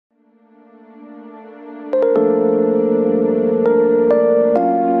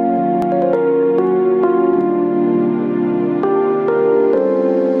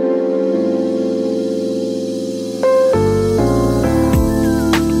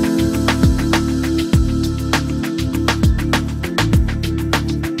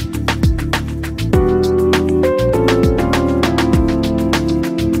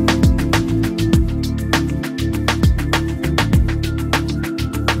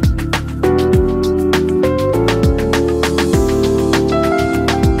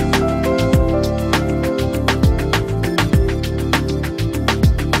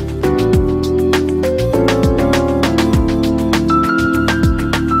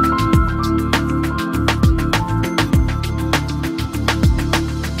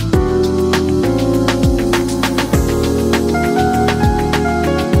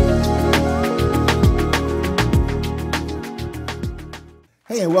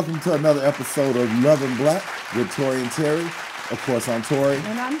Hey, and welcome to another episode of Loving Black with Tory and Teri. Of course, I'm Tory.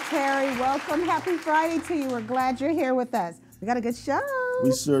 And I'm Teri. Welcome. Happy Friday to you. We're glad you're here with us. We got a good show.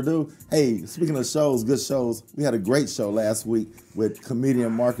 We sure do. Hey, speaking of shows, good shows, we had a great show last week with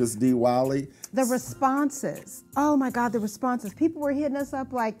comedian Marcus D. Wiley. The responses. Oh, my God, the responses. People were hitting us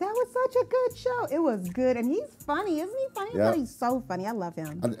up like, that was such a good show. It was good. And he's funny. Isn't he funny? Yeah. He's so funny. I love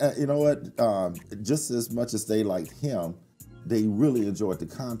him. You know what? Just as much as they liked him, they really enjoyed the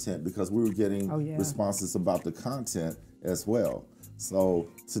content because we were getting responses about the content as well. So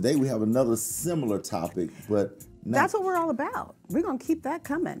today we have another similar topic, but that's what we're all about. We're going to keep that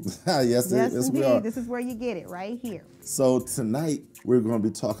coming. Yes, indeed. We are. This is where you get it, right here. So tonight we're going to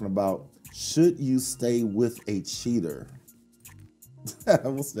be talking about, should you stay with a cheater?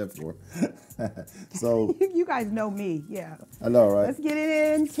 What's that for? So you guys know me, yeah. I know, right? Let's get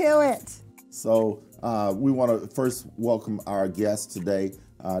it into it. So we want to first welcome our guest today.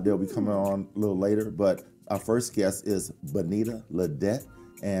 They'll be coming on a little later, but our first guest is Beneita Ledet,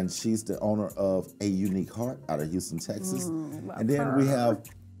 and she's the owner of A Unique Heart out of Houston, Texas. And then we have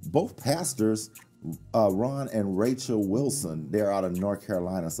both pastors, Ron and Rachel Wilson. They're out of North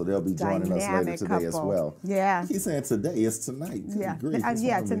Carolina, so they'll be joining us later today as well. Yeah. He's saying today, it's tonight. Yeah,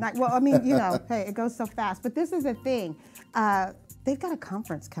 tonight. Well, I mean, you know, hey, it goes so fast. But this is the thing. They've got a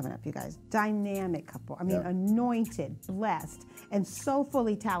conference coming up, you guys. Dynamic couple. I mean, anointed, blessed, and so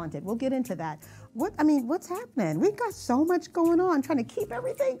fully talented. We'll get into that. What's happening? We've got so much going on, trying to keep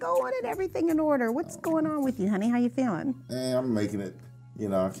everything going and everything in order. What's going on with you, honey? How you feeling? Hey, I'm making it. You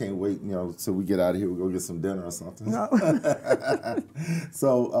know, I can't wait, till we get out of here. We'll go get some dinner or something. No.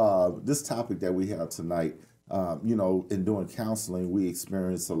 So this topic that we have tonight, in doing counseling, we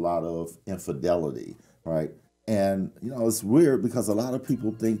experience a lot of infidelity, right? And, it's weird because a lot of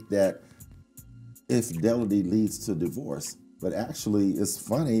people think that infidelity leads to divorce. But actually, it's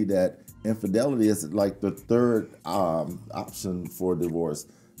funny that infidelity is like the third option for divorce,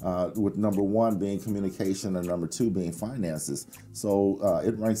 with number one being communication and number two being finances. So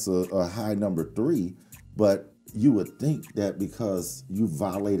it ranks a high number 3. But you would think that because you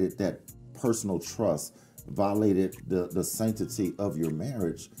violated that personal trust, violated the sanctity of your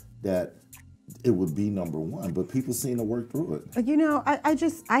marriage, that it would be number 1, but people seem to work through it.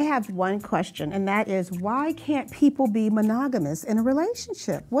 I have one question, and that is, why can't people be monogamous in a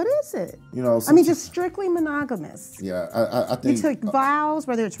relationship? What is it? Just strictly monogamous. Yeah, I think you took vows,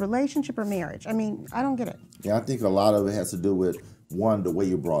 whether it's relationship or marriage. I mean, I don't get it. Yeah, I think a lot of it has to do with, one, the way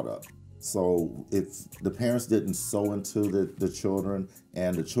you're brought up. So if the parents didn't sow into the children,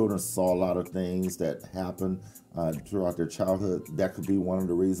 and the children saw a lot of things that happened throughout their childhood, that could be one of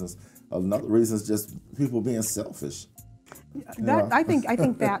the reasons. Another reason is just people being selfish. I think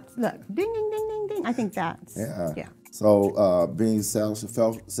that, look, ding, ding, ding, ding, ding. I think that's, yeah. So being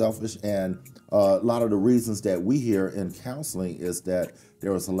selfish, and a lot of the reasons that we hear in counseling is that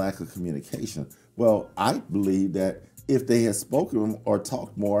there was a lack of communication. Well, I believe that if they had spoken or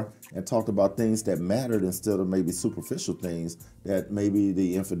talked more and talked about things that mattered instead of maybe superficial things, that maybe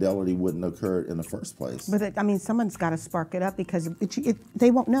the infidelity wouldn't occur in the first place. But someone's got to spark it up, because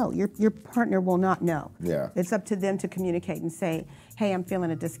they won't know. Your partner will not know. Yeah. It's up to them to communicate and say, hey, I'm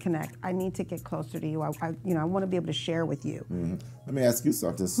feeling a disconnect. I need to get closer to you. I want to be able to share with you. Mm-hmm. Let me ask you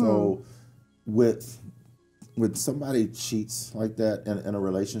something. So with somebody cheats like that in a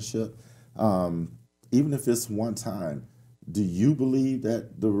relationship, even if it's one time, do you believe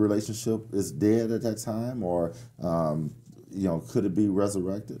that the relationship is dead at that time, or could it be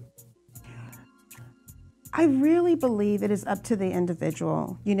resurrected? I really believe it is up to the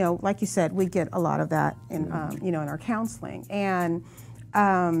individual. Like you said, we get a lot of that in in our counseling, and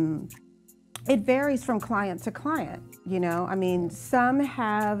it varies from client to client. Some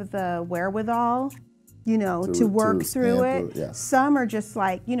have the wherewithal you know, to work through it. Yeah. Some are just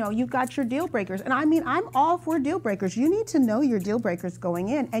like, you know, you've got your deal breakers. And I mean, I'm all for deal breakers. You need to know your deal breakers going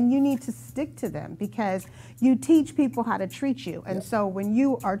in, and you need to stick to them, because you teach people how to treat you. And so when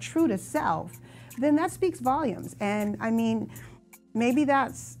you are true to self, then that speaks volumes. And I mean, maybe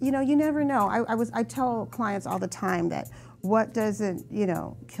that's, you know, you never know. I tell clients all the time that what doesn't, you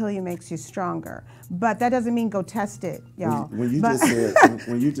know, kill you makes you stronger. But that doesn't mean go test it, y'all. When you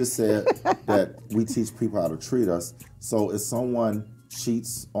just said that we teach people how to treat us, so if someone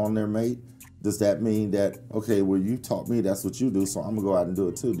cheats on their mate, does that mean that, okay, well, you taught me that's what you do, so I'm going to go out and do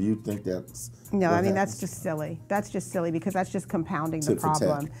it too? Do you think that's... No, I mean, that's just silly. That's just silly, because that's just compounding the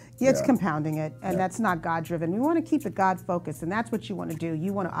problem. Yeah, it's compounding it, and that's not God-driven. We want to keep it God-focused, and that's what you want to do.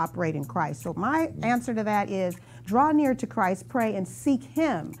 You want to operate in Christ. So my answer to that is draw near to Christ, pray, and seek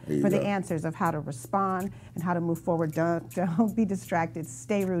Him for the answers of how to respond and how to move forward. Don't be distracted.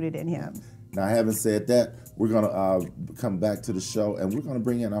 Stay rooted in Him. Now, having said that, we're going to come back to the show, and we're going to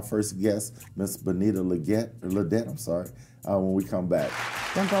bring in our first guest, Miss Beneita Ledet, when we come back.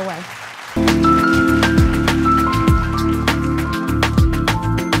 Don't go away.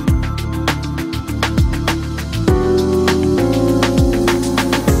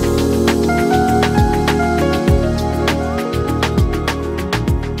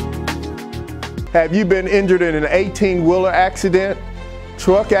 Have you been injured in an 18-wheeler accident,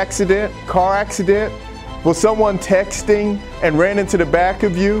 truck accident, car accident? Was someone texting and ran into the back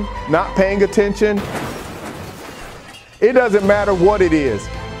of you, not paying attention? It doesn't matter what it is.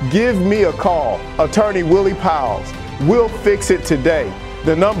 Give me a call, Attorney Willie Powles. We'll fix it today.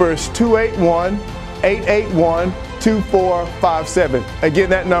 The number is 281-881-2457. Again,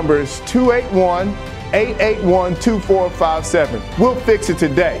 that number is 281-881-2457. We'll fix it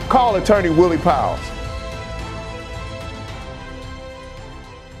today. Call Attorney Willie Powles.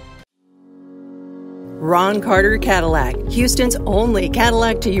 Ron Carter Cadillac, Houston's only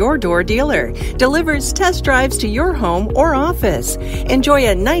Cadillac to your door dealer, delivers test drives to your home or office. Enjoy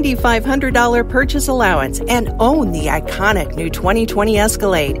a $9,500 purchase allowance and own the iconic new 2020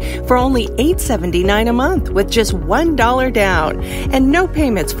 Escalade for only $879 a month with just $1 down and no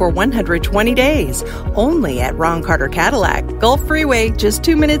payments for 120 days. Only at Ron Carter Cadillac, Gulf Freeway, just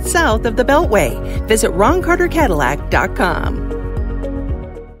 2 minutes south of the Beltway. Visit roncartercadillac.com.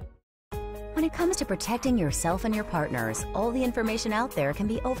 When it comes to protecting yourself and your partners, all the information out there can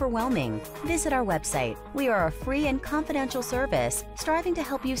be overwhelming. Visit our website. We are a free and confidential service striving to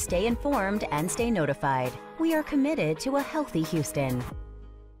help you stay informed and stay notified. We are committed to a healthy Houston.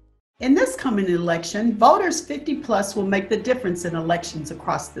 In this coming election, voters 50 plus will make the difference in elections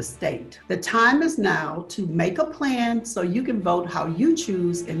across the state. The time is now to make a plan so you can vote how you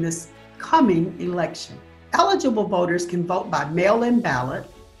choose in this coming election. Eligible voters can vote by mail-in ballot,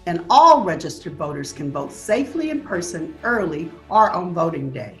 and all registered voters can vote safely in person early or on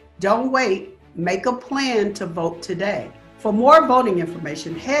voting day. Don't wait, make a plan to vote today. For more voting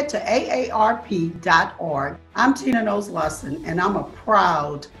information, head to aarp.org. I'm Tina Knowles-Lawson, and I'm a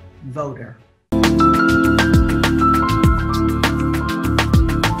proud voter.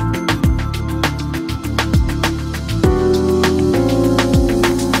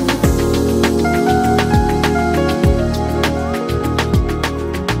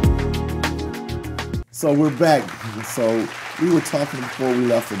 So we're back. So we were talking before we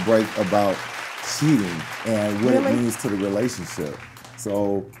left the break about cheating and what it means to the relationship.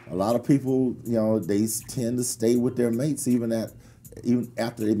 So a lot of people, you know, they tend to stay with their mates even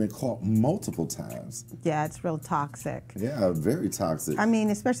after they've been caught multiple times. Yeah, it's real toxic. Yeah, very toxic. I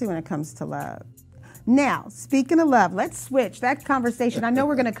mean, especially when it comes to love. Now, speaking of love, let's switch that conversation. I know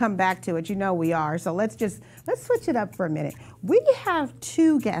we're going to come back to it. You know we are. So let's switch it up for a minute. We have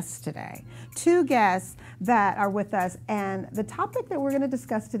two guests today, two guests that are with us. And the topic that we're going to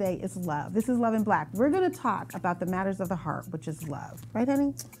discuss today is love. This is Love in Black. We're going to talk about the matters of the heart, which is love. Right,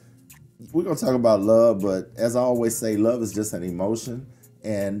 honey? We're going to talk about love, but as I always say, love is just an emotion.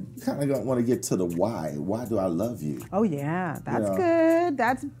 And you kind of want to get to the why. Why do I love you? Oh, yeah. That's good.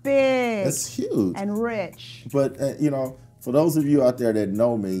 That's big. That's huge. And rich. But, for those of you out there that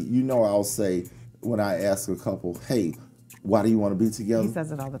know me, you know I'll say when I ask a couple, hey, why do you want to be together? He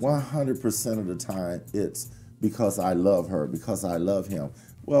says it all the time. 100% of the time, it's because I love her, because I love him.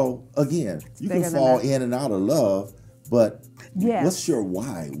 Well, again, you can fall in and out of love, but what's your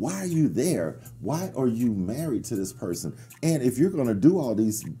why? Why are you there? Why are you married to this person? And if you're going to do all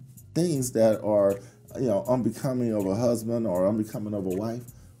these things that are, unbecoming of a husband or unbecoming of a wife,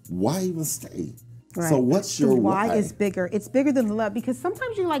 why even stay? Right. So what's your why? Is bigger. It's bigger than the love, because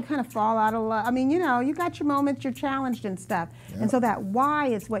sometimes you like kind of fall out of love. I mean, you know, you got your moments, you're challenged and stuff. Yep. And so that why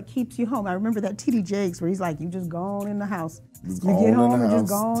is what keeps you home. I remember that T.D. Jakes where he's like, you just gone in the house. You get home and just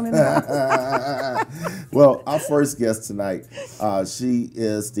gone in the house. Well, our first guest tonight, she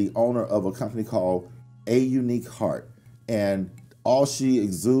is the owner of a company called A Unique Heart. And all she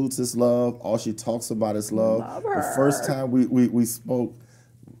exudes is love. All she talks about is love. Love her. The first time we spoke,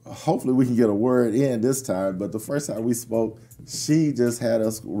 hopefully we can get a word in this time, but the first time we spoke, she just had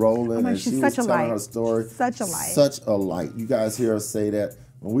us rolling, and she was telling her story. Such a light. Such a light. You guys hear us say that.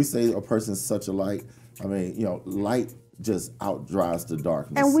 When we say a person's such a light, I mean, you know, light just outdrives the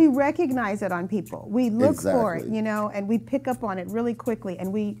darkness. And we recognize it on people. We look for it, you know, and we pick up on it really quickly,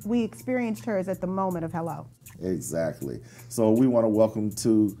 and we experienced hers at the moment of hello. Exactly. So we want to welcome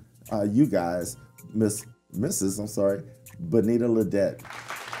to you guys, Mrs. Beneita Ledet.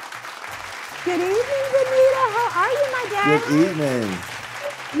 Good evening, Beneita. How are you, my dad? Good evening.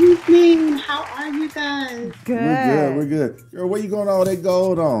 Evening. How are you guys? Good. We're good. Girl, where you going all that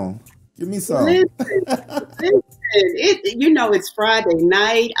gold on? Give me some. Listen. You know, it's Friday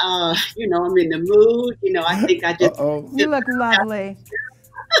night. You know, I'm in the mood. You know, I think I just. You look lovely.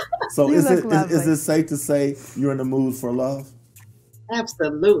 So is it safe to say you're in the mood for love?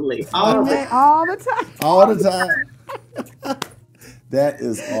 Absolutely. All the time. All the time. That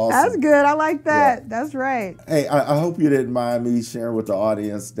is awesome. That's good. I like that. Yeah. That's right. Hey, I hope you didn't mind me sharing with the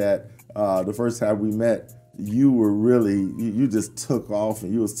audience that the first time we met, you were really, you just took off,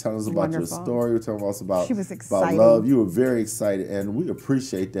 and you was telling us about your story. You were telling us about love. You were very excited, and we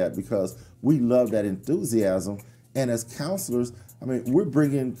appreciate that because we love that enthusiasm. And as counselors, I mean, we're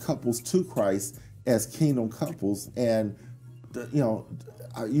bringing couples to Christ as kingdom couples. And, you know,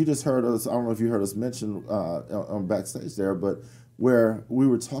 you just heard us, I don't know if you heard us mention on backstage there, but where we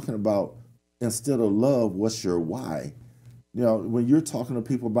were talking about, instead of love, what's your why? You know, when you're talking to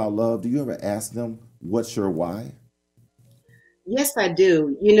people about love, do you ever ask them, what's your why? Yes, I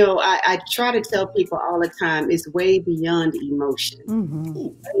do. You know, I try to tell people all the time, it's way beyond emotion. Mm-hmm.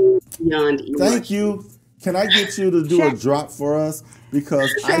 Way beyond emotion. Thank you. Can I get you to do a drop for us?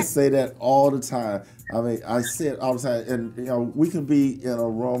 Because I say that all the time. I mean, I say it all the time. And, you know, we can be in a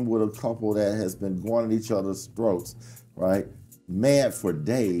room with a couple that has been going at each other's throats, right? Mad for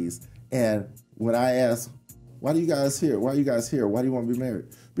days. And when I ask, why are you guys here? Why are you guys here? Why do you want to be married?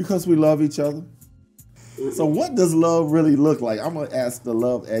 Because we love each other. So what does love really look like? I'm going to ask the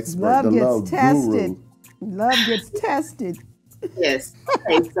love expert, the love guru. Love gets tested. Yes.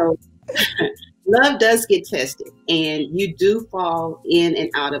 Okay, so love does get tested, and you do fall in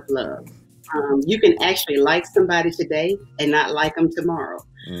and out of love. You can actually like somebody today and not like them tomorrow.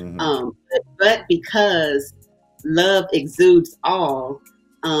 Mm-hmm. But because love exudes all,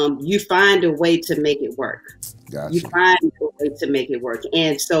 you find a way to make it work. Gotcha. You find a way to make it work.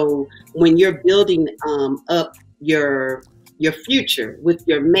 And so when you're building up your future with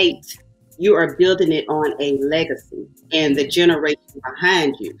your mate, you are building it on a legacy and the generation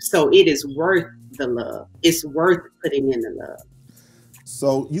behind you. So it is worth the love. It's worth putting in the love.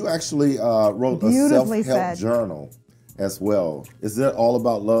 So you actually wrote a self-help journal as well. Is that all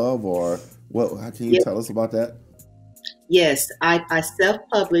about love, or what? How can you tell us about that? Yes, I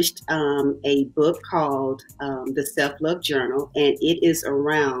self-published a book called The Self-Love Journal, and it is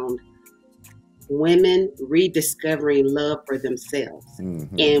around women rediscovering love for themselves.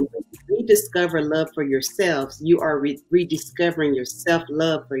 Mm-hmm. And when you rediscover love for yourselves, you are rediscovering your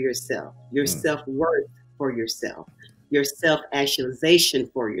self-love for yourself, your self-worth for yourself, your self-actualization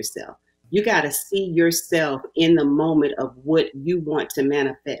for yourself. You got to see yourself in the moment of what you want to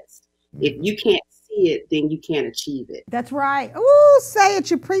manifest. Mm-hmm. If you can't see it, then you can't achieve it. That's right. Ooh, say it.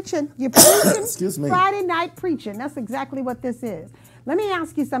 You're preaching. You're preaching. Excuse me. Friday night preaching. That's exactly what this is. Let me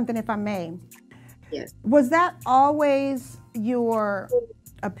ask you something, if I may. Yes. Was that always your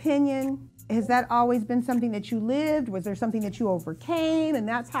opinion? Has that always been something that you lived? Was there something that you overcame, and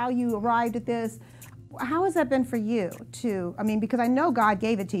that's how you arrived at this? How has that been for you too? I mean, because I know God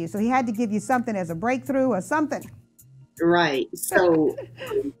gave it to you, so he had to give you something as a breakthrough or something. Right. So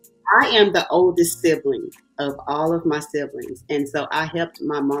I am the oldest sibling of all of my siblings. And so I helped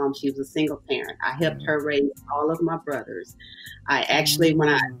my mom. She was a single parent. I helped her raise all of my brothers. I actually,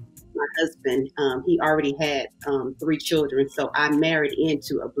 my husband, he already had 3 children. So I married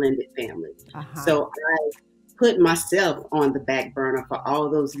into a blended family. So I put myself on the back burner for all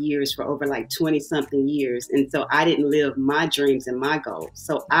those years, for over like 20 something years. And so I didn't live my dreams and my goals.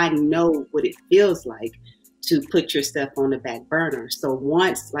 So I know what it feels like to put yourself on the back burner. So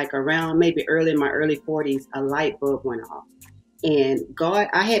once, like around maybe in my early 40s, a light bulb went off. And God,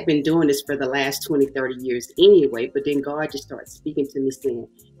 I had been doing this for the last 20, 30 years anyway, but then God just started speaking to me saying,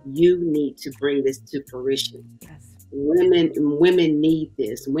 you need to bring this to fruition. Yes. Women need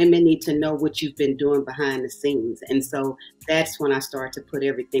this. Women need to know what you've been doing behind the scenes. And so that's when I started to put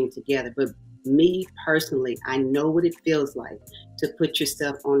everything together. But me personally, I know what it feels like to put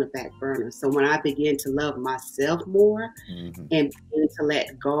yourself on the back burner. So when I began to love myself more and begin to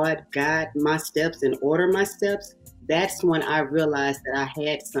let God guide my steps and order my steps, that's when I realized that I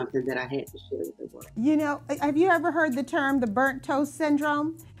had something that I had to share with the world. You know, have you ever heard the term the burnt toast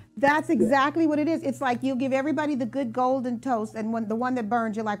syndrome? That's exactly what it is. It's like you give everybody the good golden toast, and when the one that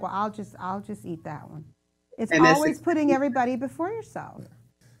burns, you're like, well, I'll just eat that one. It's always putting everybody before yourself.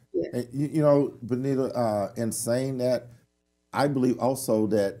 Yeah. And, you know, Beneita, in saying that, I believe also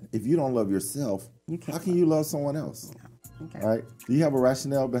that if you don't love yourself, how can you love someone else? Yeah. Okay. Right? Do you have a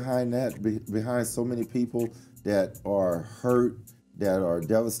rationale behind that, behind so many people that are hurt, that are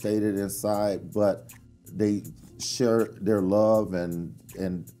devastated inside, but they share their love and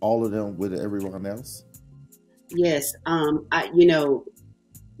all of them with everyone else? Yes. You know,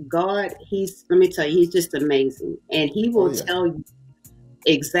 God, let me tell you, he's just amazing. And he will tell you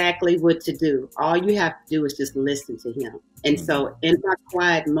exactly what to do. All you have to do is just listen to him. And so in my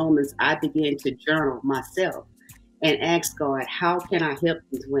quiet moments, I began to journal myself and ask God, how can I help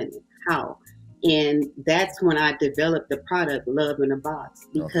these women? How? And that's when I developed the product, Love in a Box,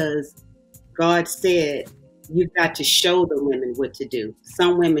 because God said, you've got to show the women what to do.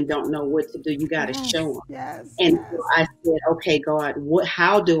 Some women don't know what to do. You got to show them. Yes. And so I said, okay, God,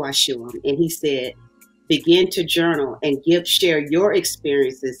 how do I show them? And he said, begin to journal and share your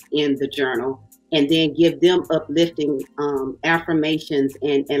experiences in the journal, and then give them uplifting affirmations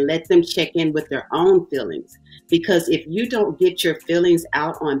and let them check in with their own feelings. Because if you don't get your feelings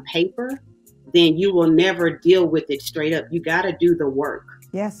out on paper, then you will never deal with it straight up. You got to do the work.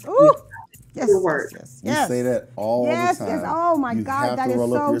 Yes. Ooh. Yes. You say that all the time. Yes. Oh my God, that is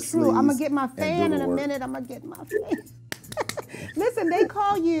so true. I'm gonna get my fan in a minute. I'm gonna get my fan. Listen, they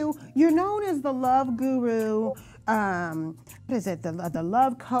call you. You're known as the love guru. What is it? The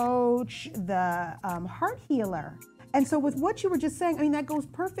love coach, the heart healer. And so, with what you were just saying, I mean, that goes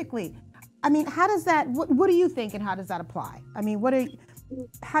perfectly. I mean, how does that? What do you think, and how does that apply? I mean, what do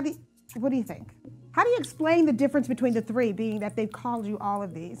you think? How do you explain the difference between the three, being that they've called you all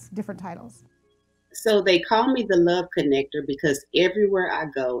of these different titles? So they call me the love connector because everywhere I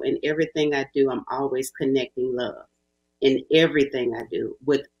go and everything I do, I'm always connecting love in everything I do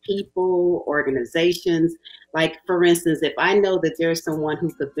with people, organizations. Like, for instance, if I know that there's someone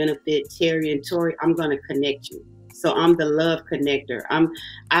who could benefit Teri and Tory, I'm going to connect you. So I'm the love connector.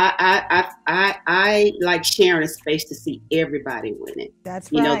 I like sharing a space to see everybody win it.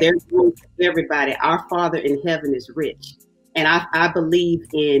 That's right. You know, there's room for everybody. Our Father in heaven is rich. And I believe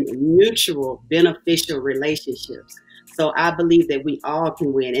in mutual beneficial relationships. So I believe that we all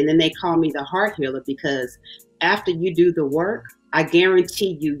can win. And then they call me the heart healer because after you do the work, I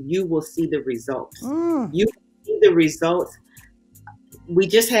guarantee you will see the results. You see the results. We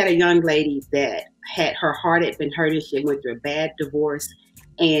just had a young lady that her heart had been hurting. She went through a bad divorce.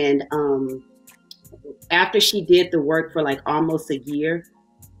 And after she did the work for like almost a year,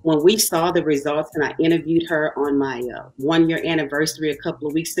 when we saw the results and I interviewed her on my 1-year anniversary a couple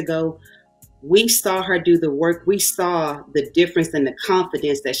of weeks ago, we saw her do the work. We saw the difference in the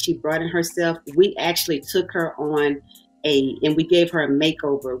confidence that she brought in herself. We actually took her on and we gave her a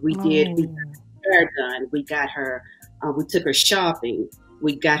makeover. We got her hair done. We got her, we took her shopping.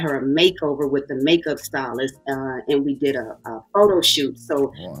 We got her a makeover with the makeup stylist, and we did a photo shoot.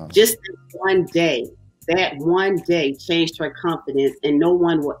 So just that one day changed her confidence, and no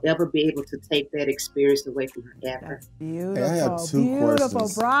one will ever be able to take that experience away from her ever. That's beautiful. Hey, I have two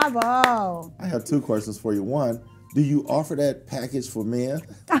questions. Bravo. I have two questions for you. One, do you offer that package for men?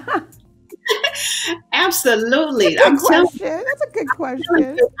 Absolutely. That's a good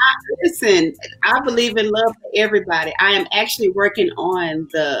question. Listen, I believe in love for everybody. I am actually working on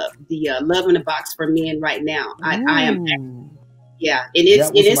the Love in a Box for men right now. I am. Yeah,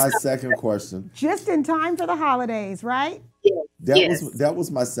 that was my second question. Just in time for the holidays, right? That was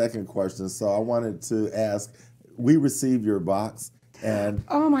my second question. So I wanted to ask. We received your box, and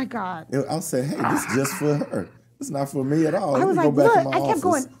oh my God! I'll say, hey, this is just for her. It's not for me at all. I was like, look, I kept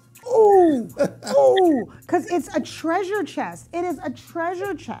going, ooh, because it's a treasure chest. It is a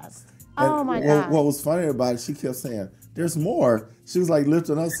treasure chest. Oh my God! What was funny about it? She kept saying, "There's more." She was like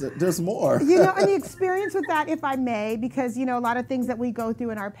lifting us. There's more. You know, and the experience with that, if I may, because you know, a lot of things that we go through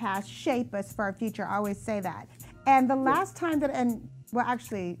in our past shape us for our future. I always say that. And the last time that, and well,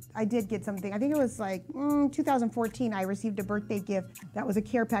 actually, I did get something. I think it was like 2014. I received a birthday gift that was a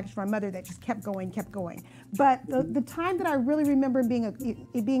care package for my mother that just kept going, kept going. But the time that I really remember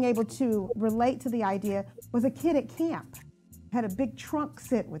being able to relate to the idea was a kid at camp. Had a big trunk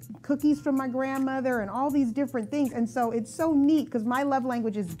set with cookies from my grandmother and all these different things. And so it's so neat because my love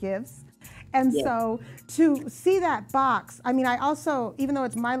language is gifts. And so to see that box, I mean, I also, even though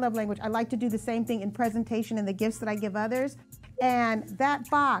it's my love language, I like to do the same thing in presentation and the gifts that I give others. And that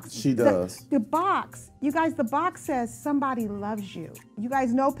box. She does. The box, you guys, the box says, somebody loves you. You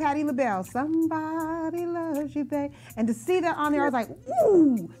guys know Patti LaBelle, somebody loves you, babe. And to see that on there, I was like,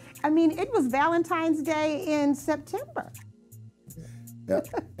 ooh. I mean, it was Valentine's Day in September. Yeah.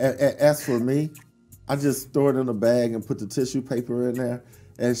 As for me, I just throw it in a bag and put the tissue paper in there.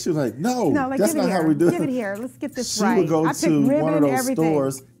 And she was like, no, like, that's not how we do it. Give it here. Let's get this she right. She would go to one of those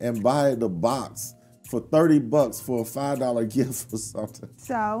stores and buy the box for $30 for a $5 gift or something.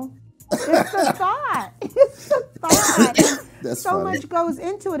 So it's the thought. It's the thought. That's so funny. much goes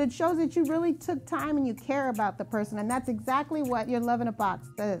into it. It shows that you really took time and you care about the person. And that's exactly what your love in a box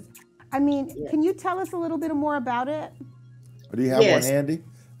does. I mean, can you tell us a little bit more about it? Do you have one handy?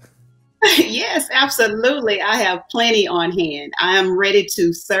 Yes, absolutely. I have plenty on hand. I am ready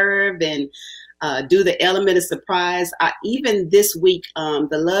to serve and do the element of surprise. Even this week, the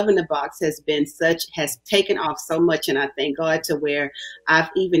love in the box has taken off so much, and I thank God, to where I've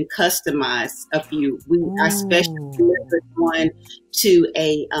even customized a few. I specially delivered one to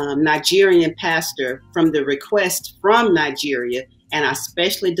a Nigerian pastor from the request from Nigeria. And I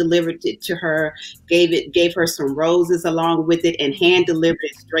specially delivered it to her, gave her some roses along with it, and hand delivered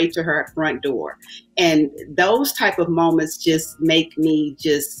it straight to her front door. And those type of moments just make me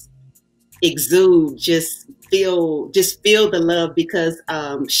just exude, just feel the love, because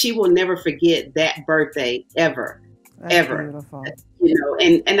she will never forget that birthday ever. Beautiful. You know,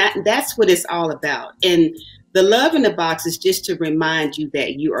 and that's what it's all about. And the love in the box is just to remind you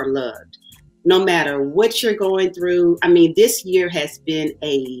that you are loved. No matter what you're going through. I mean, this year has been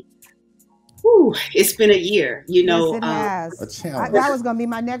it's been a year, you know. Yes, it has. A challenge. That was going to be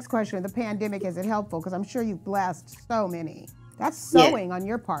my next question. The pandemic, is it helpful? Because I'm sure you've blessed so many. That's sewing on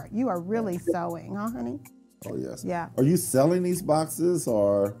your part. You are really sewing, huh, honey? Oh, yes. Yeah. Are you selling these boxes,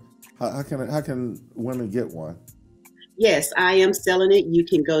 or how can women get one? Yes, I am selling it. You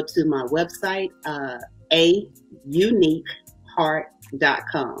can go to my website,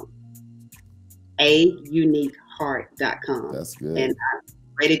 auniqueheart.com. auniqueheart.com. That's good. And I'm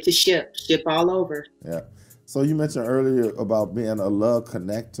ready to ship all over. Yeah. So you mentioned earlier about being a love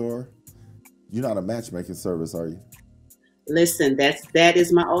connector. You're not a matchmaking service, are you? Listen, that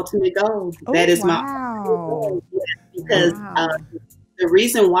is my ultimate goal. That is my ultimate goal. Because the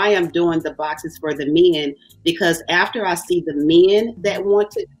reason why I'm doing the boxes for the men, because after I see the men that want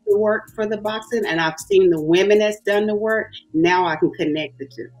to work for the boxing, and I've seen the women that's done the work, now I can connect the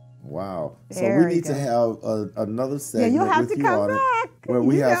two. Wow. So we need to have another segment you'll have with to you come on back. it, where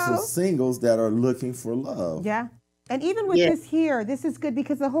we have some singles that are looking for love. Yeah. And even with this here, this is good,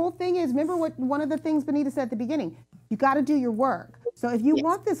 because the whole thing is, remember what one of the things Beneita said at the beginning, you got to do your work. So if you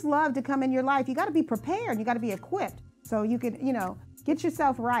want this love to come in your life, you got to be prepared. You got to be equipped. So you can, get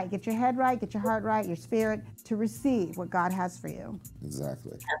yourself right, get your head right, get your heart right, your spirit, to receive what God has for you.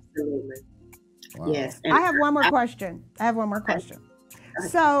 Exactly. Absolutely. Wow. Yes. I have one more question.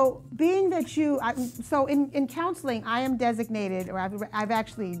 So being that in counseling, I am designated, or I've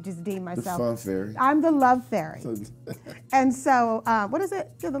actually just deemed myself the fun fairy. I'm the love fairy. And so, what is it?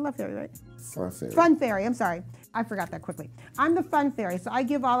 You're the love fairy, right? Fun fairy. Fun fairy, I'm sorry. I forgot that quickly. I'm the fun fairy. So I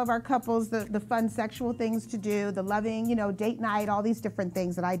give all of our couples the fun sexual things to do, the loving, date night, all these different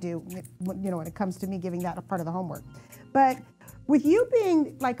things that I do, when it comes to me giving that a part of the homework. But with you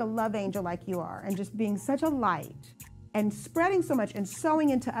being like a love angel like you are, and just being such a light and spreading so much and sowing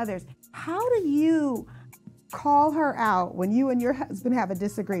into others, how do you call her out when you and your husband have a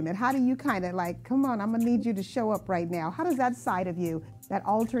disagreement? How do you kind of like, come on, I'm gonna need you to show up right now? How does that side of you, that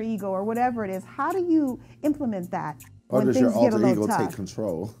alter ego or whatever it is, how do you implement that or when does things your get a alter little ego tough? take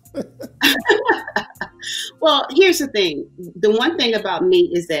control? Well, here's the thing. The one thing about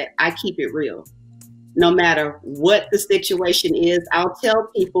me is that I keep it real. No matter what the situation is, I'll tell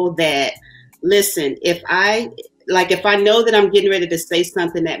people that, listen, if I know that I'm getting ready to say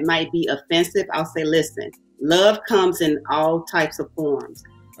something that might be offensive, I'll say, listen, love comes in all types of forms.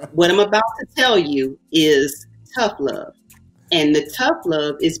 What I'm about to tell you is tough love. And the tough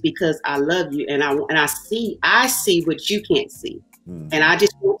love is because I love you, and I see what you can't see. And I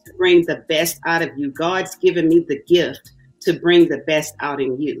just want to bring the best out of you. God's given me the gift to bring the best out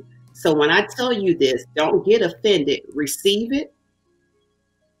in you. So when I tell you this, don't get offended. Receive it,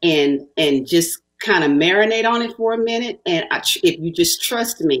 and just kind of marinate on it for a minute. And if you just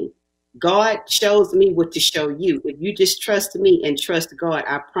trust me, God shows me what to show you. If you just trust me and trust God,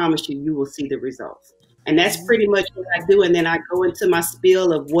 I promise you, you will see the results. And that's pretty much what I do. And then I go into my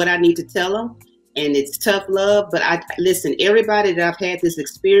spiel of what I need to tell them. And it's tough love. But listen, everybody that I've had this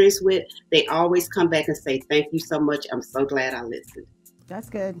experience with, they always come back and say, thank you so much. I'm so glad I listened. That's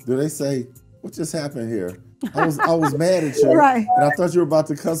good. Do they say, what just happened here? I was mad at you. Right. And I thought you were about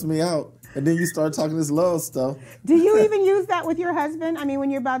to cuss me out. And then you start talking this love stuff. Do you even use that with your husband? I mean,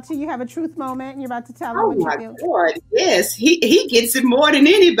 when you're about to, you have a truth moment and you're about to tell him what you feel. Oh my God, yes. He gets it more than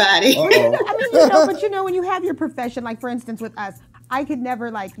anybody. I mean, but when you have your profession, like for instance with us, I could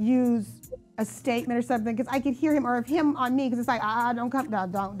never like use a statement or something because I could hear him or if him on me because it's like,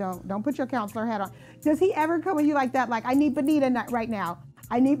 don't put your counselor hat on. Does he ever come with you like that? Like, I need Beneita right now.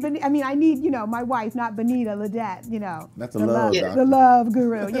 I need, my wife, not Beneita, Ledet, That's the love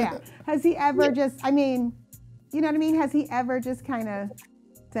guru, yeah. Has he ever just, you know what I mean? Has he ever just kind of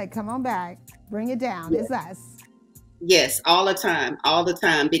said, come on back, bring it down, it's us? Yes, all the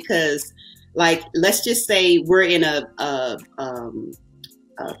time, because like, let's just say we're in a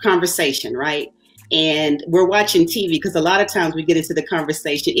conversation, right? And we're watching TV because a lot of times we get into the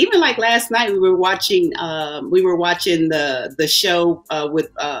conversation. Even like last night, we were watching the show with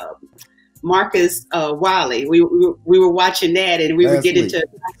Marcus Wiley. We were watching that, and we were getting into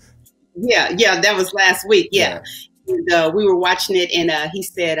that was last week. Yeah. And, we were watching it, and he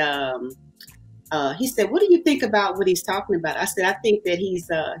said, "What do you think about what he's talking about?" I said, "I think that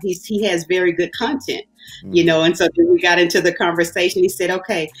he has very good content." And so then we got into the conversation. He said,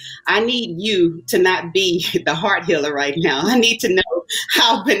 okay, I need you to not be the heart healer right now. I need to know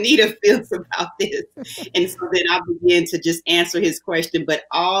how Beneita feels about this. And so then I began to just answer his question. But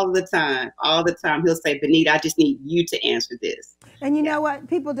all the time, he'll say, Beneita, I just need you to answer this. And you know what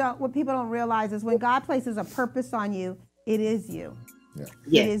people don't realize is when God places a purpose on you, it is you. Yeah.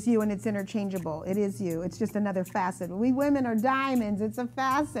 Yes. It is you, and it's interchangeable. It is you. It's just another facet. We women are diamonds. It's a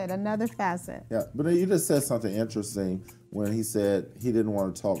facet, another facet. Yeah, but you just said something interesting when he said he didn't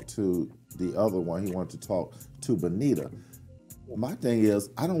want to talk to the other one. He wanted to talk to Beneita. My thing is,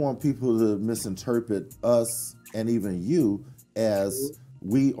 I don't want people to misinterpret us and even you as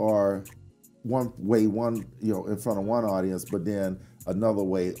we are one way, in front of one audience, but then another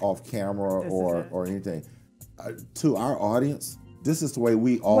way off camera or anything. To our audience, this is the way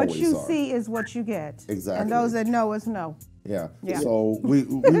we always are. What you see is what you get. Exactly. And those that know is know. Yeah. So we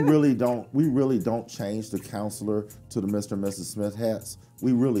really don't change the counselor to the Mr. and Mrs. Smith hats.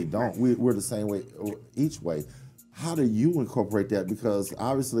 We really don't. We're the same way each way. How do you incorporate that? Because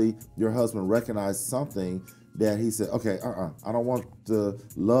obviously your husband recognized something that he said, okay, I don't want the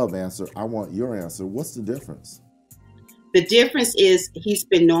love answer. I want your answer. What's the difference? The difference is he's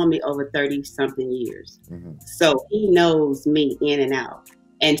been knowing me over 30-something years. Mm-hmm. So he knows me in and out.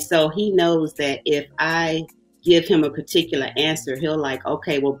 And so he knows that if I give him a particular answer, he'll like,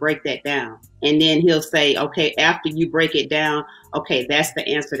 okay, well, break that down. And then he'll say, okay, after you break it down, okay, that's the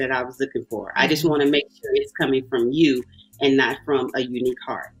answer that I was looking for. Mm-hmm. I just want to make sure it's coming from you and not from a unique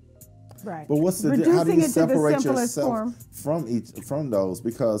heart. Right. But how do you separate yourself from those?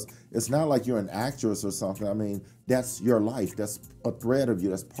 Because it's not like you're an actress or something. I mean, that's your life. That's a thread of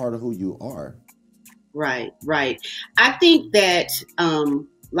you. That's part of who you are. Right. I think that,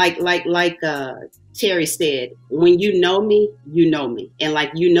 like Teri said, when you know me, and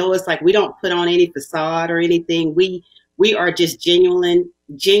it's like we don't put on any facade or anything. We are just genuine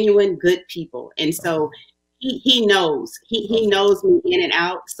good people, and so. He knows. He knows me in and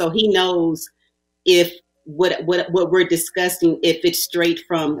out, so he knows if what we're discussing, if it's straight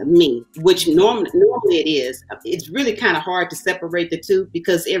from me, which normally it is. It's really kind of hard to separate the two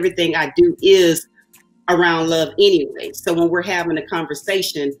because everything I do is around love anyway. So when we're having a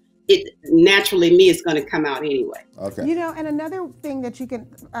conversation, it naturally me is going to come out anyway. Okay. And another thing that you can,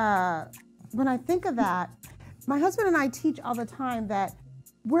 when I think of that, my husband and I teach all the time that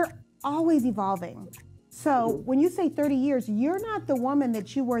we're always evolving. So when you say 30 years, you're not the woman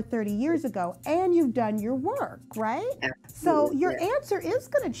that you were 30 years ago, and you've done your work, right? So your answer is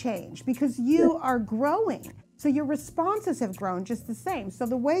going to change because you are growing. So your responses have grown just the same. So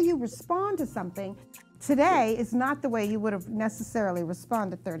the way you respond to something today is not the way you would have necessarily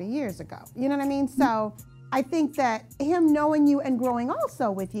responded 30 years ago. You know what I mean? So I think that him knowing you and growing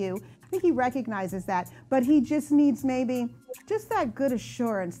also with you, I think he recognizes that, but he just needs maybe just that good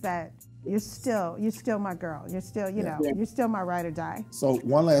assurance that you're still my girl. You're still, you're still my ride or die. So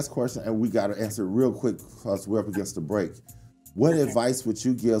one last question, and we got to answer real quick because we're up against the break. What advice would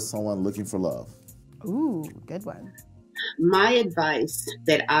you give someone looking for love? Ooh, good one. My advice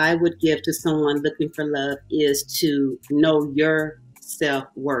that I would give to someone looking for love is to know your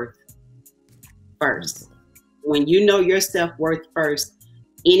self-worth first. When you know your self-worth first,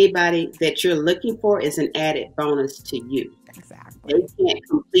 anybody that you're looking for is an added bonus to you. Exactly. They can't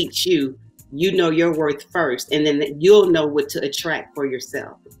complete you. You know your worth first, and then you'll know what to attract for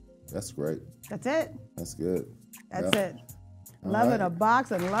yourself. That's great. That's it. That's good. That's it. Love in a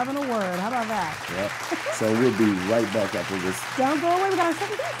box and love in a word. How about that? Yep. So we'll be right back after this. Don't go away. We got a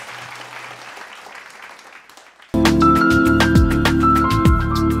second break.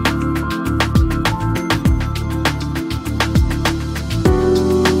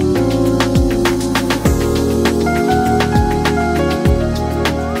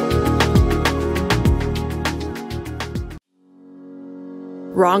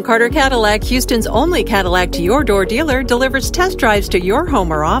 Ron Carter Cadillac, Houston's only Cadillac to your door dealer, delivers test drives to your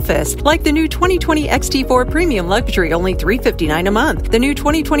home or office, like the new 2020 XT4 Premium Luxury, only $359 a month. The new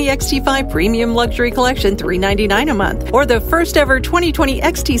 2020 XT5 Premium Luxury Collection, $399 a month. Or the first ever 2020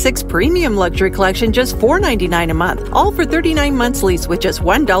 XT6 Premium Luxury Collection, just $499 a month. All for 39 months lease with just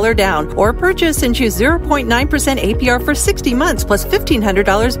 $1 down. Or purchase and choose 0.9% APR for 60 months plus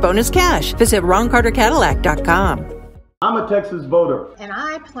 $1,500 bonus cash. Visit RonCarterCadillac.com. I'm a Texas voter. And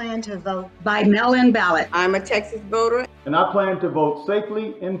I plan to vote by mail-in ballot. I'm a Texas voter. And I plan to vote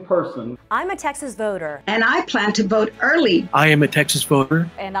safely in person. I'm a Texas voter. And I plan to vote early. I am a Texas voter.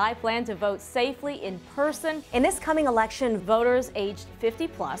 And I plan to vote safely in person. In this coming election, voters aged 50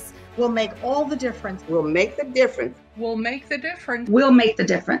 plus will make all the difference. Will make the difference. Will make the difference. Will make the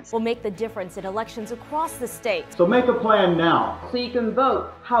difference. Will make the difference in elections across the state. So make a plan now. So you can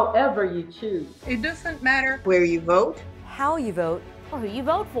vote however you choose. It doesn't matter where you vote, how you vote, or who you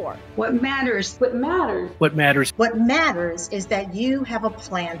vote for. What matters. What matters. What matters. What matters is that you have a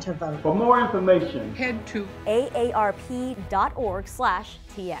plan to vote. For more information, head to aarp.org/tx.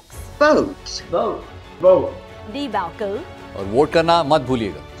 Vote. Vote. Vote. đi bầu cử. और vote करना मत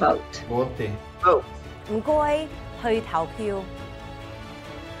भूलिएगा. Vote. Vote. Vote. 唔該去投票.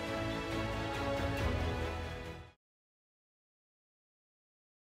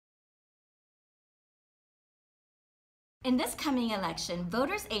 In this coming election,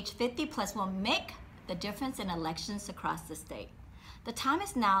 voters age 50 plus will make the difference in elections across the state. The time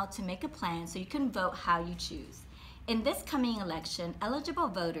is now to make a plan so you can vote how you choose. In this coming election, eligible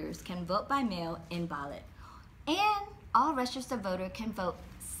voters can vote by mail-in ballot, and all registered voters can vote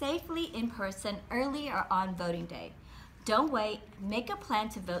safely in person early or on voting day. Don't wait, make a plan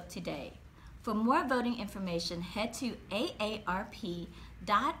to vote today. For more voting information, head to aarp.org/tx.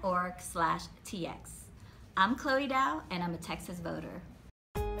 I'm Chloe Dow, and I'm a Texas voter.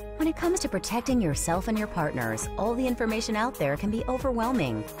 When it comes to protecting yourself and your partners, all the information out there can be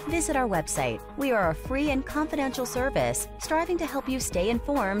overwhelming. Visit our website. We are a free and confidential service striving to help you stay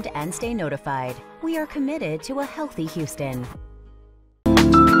informed and stay notified. We are committed to a healthy Houston.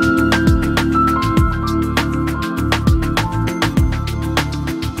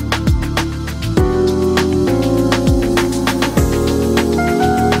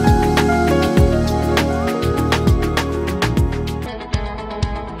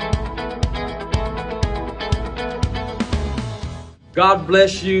 God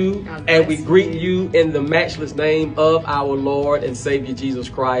bless you, and we greet you in the matchless name of our Lord and Savior Jesus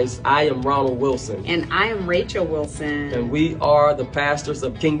Christ. I am Ronald Wilson. And I am Rachel Wilson. And we are the pastors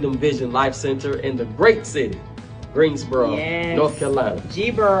of Kingdom Vision Life Center in the great city, Greensboro, yes. North Carolina.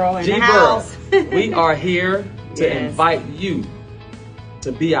 G-Boro in the house. We are here to yes. invite you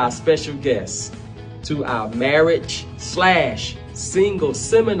to be our special guest to our marriage/single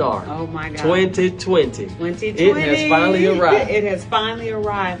seminar. Oh my God. 2020. 2020. It has finally arrived. It has finally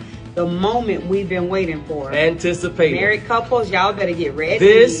arrived. The moment we've been waiting for. Anticipating. Married couples, y'all better get ready.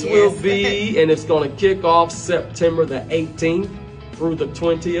 This will be, and it's going to kick off September the 18th through the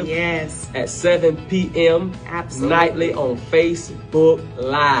 20th. Yes. At 7 p.m. Absolutely. Nightly on Facebook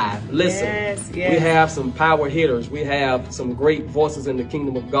Live. Listen, yes. We have some power hitters. We have some great voices in the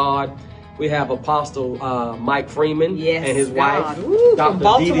kingdom of God. We have Apostle Mike Freeman and his wife, Ooh, Dr. from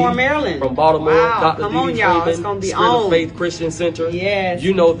Baltimore, Didi, Maryland. From Baltimore, wow. Dr. Come Didi on, y'all. Freeman, It's gonna be Spirit on. of Faith Christian Center. Yes.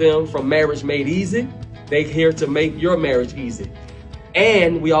 You know them from Marriage Made Easy. They're here to make your marriage easy.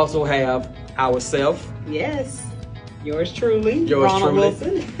 And we also have ourselves. Yes. Yours truly, Ronald truly,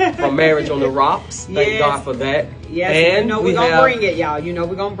 Wilson. From Marriage on the Rocks. Thank God for that. Yes, and you know we're going to bring it, y'all. You know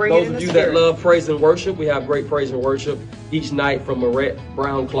we're going to bring it in the spirit. Those of you that love praise and worship, we have great praise and worship each night from Marette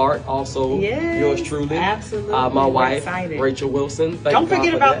Brown Clark. Also, yours truly. Absolutely. My wife, Rachel Wilson. Don't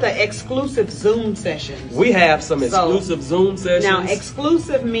forget about the exclusive Zoom sessions. We have some exclusive Zoom sessions. Now,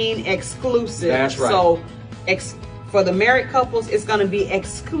 exclusive mean exclusive. That's right. So, For the married couples, it's going to be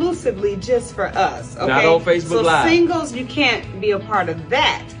exclusively just for us. Okay? Not on Facebook Live. So singles, you can't be a part of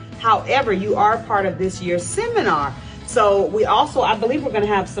that. However, you are part of this year's seminar. So we also, I believe we're going to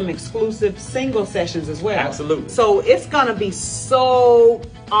have some exclusive single sessions as well. Absolutely. So it's going to be so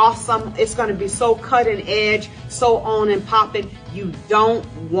awesome. It's going to be so cutting edge, so on and popping. You don't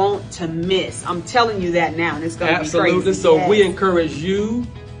want to miss. I'm telling you that now, and it's going to be crazy. Absolutely. So we encourage you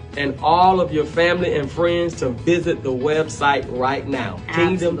and all of your family and friends to visit the website right now,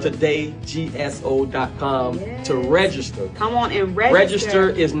 kingdomtodaygso.com, to register. Come on and register. Register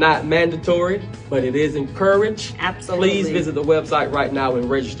is not mandatory, but it is encouraged. Absolutely. Please visit the website right now and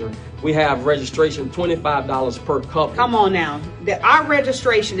register. We have registration $25 per couple. Come on now. Our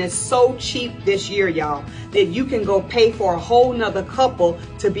registration is so cheap this year, y'all, that you can go pay for a whole nother couple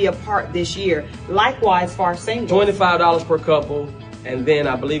to be a part this year. Likewise for our singles. $25 per couple. And then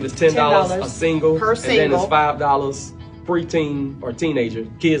I believe it's $10 a single. Per single. And then it's $5 preteen or teenager.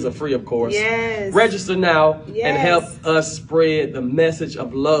 Kids are free, of course. Yes. Register now Yes. and help us spread the message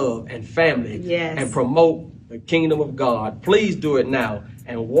of love and family. Yes. And promote the kingdom of God. Please do it now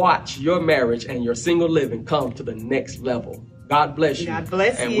and watch your marriage and your single living come to the next level. God bless you. God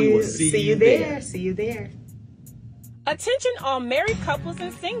bless and you. we will see you there. See you there. Attention all married couples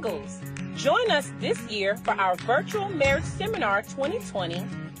and singles. Join us this year for our virtual marriage seminar 2020,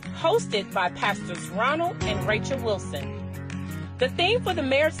 hosted by Pastors Ronald and Rachel Wilson. The theme for the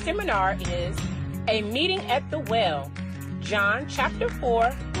marriage seminar is A Meeting at the Well, John chapter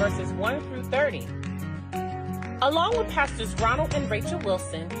 4, verses 1 through 30. Along with Pastors Ronald and Rachel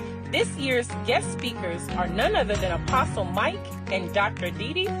Wilson, this year's guest speakers are none other than Apostle Mike and Dr.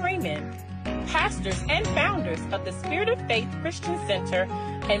 Dee Dee Freeman, pastors and founders of the Spirit of Faith Christian Center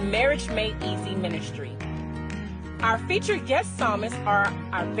and Marriage Made Easy Ministry. Our featured guest psalmists are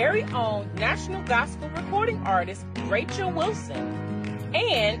our very own national gospel recording artist, Rachel Wilson,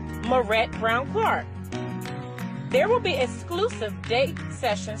 and Marette Brown Clark. There will be exclusive date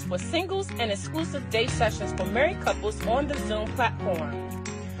sessions for singles and exclusive date sessions for married couples on the Zoom platform.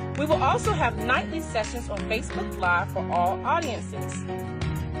 We will also have nightly sessions on Facebook Live for all audiences.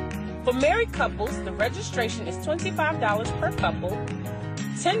 For married couples, the registration is $25 per couple,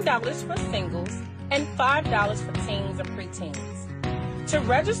 $10 for singles, and $5 for teens and preteens. To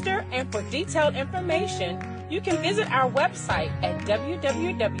register and for detailed information, you can visit our website at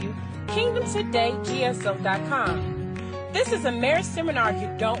www.kingdomtodaygso.com. This is a marriage seminar you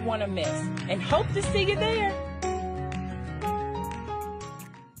don't want to miss, and hope to see you there.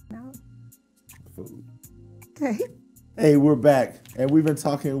 Okay. Hey, we're back, and we've been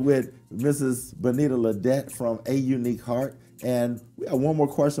talking with Mrs. Beneita Ledet from A Unique Heart, and we have one more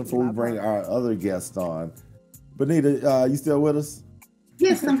question before we bring our other guest on. Beneita, you still with us?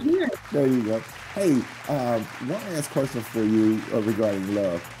 Yes, I'm here. There you go. Hey, one last question for you regarding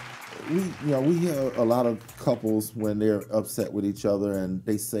love. We hear a lot of couples when they're upset with each other, and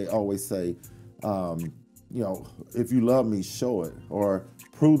they always say, if you love me, show it, or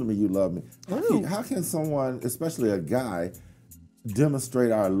prove to me you love me. How can someone, especially a guy,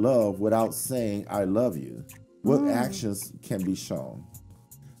 demonstrate our love without saying I love you? What actions can be shown?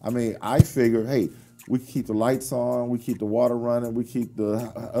 I mean, I figure, hey, we keep the lights on, we keep the water running, we keep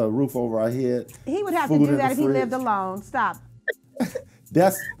the roof over our head. He would have to do that if he lived alone. Stop.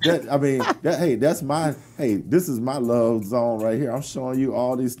 This is my love zone right here. I'm showing you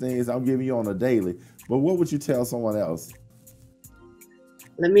all these things I'm giving you on a daily. But what would you tell someone else?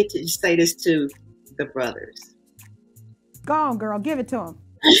 Let me just say this to the brothers. Go on, girl. Give it to them.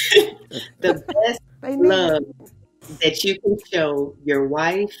 The best love that you can show your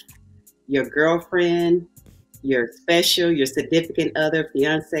wife, your girlfriend, your significant other,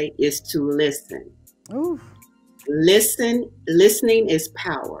 fiance, is to listen. Oof. Listening is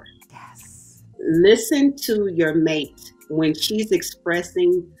power. Yes. Listen to your mate when she's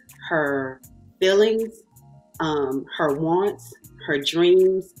expressing her feelings, her wants, her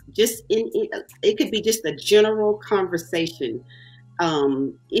dreams. It could be just a general conversation.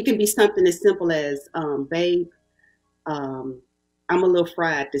 It can be something as simple as, babe, I'm a little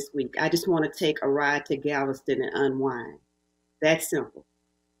fried this week. I just want to take a ride to Galveston and unwind. That's simple.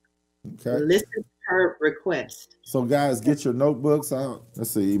 Okay. Listen to her request. So guys, get your notebooks out.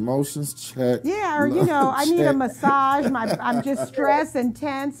 Let's see, emotions check. Yeah, or I need a massage. I'm just stressed and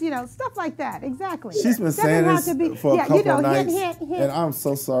tense. Stuff like that. Exactly. She's been saying this for a couple of nights, hint. And I'm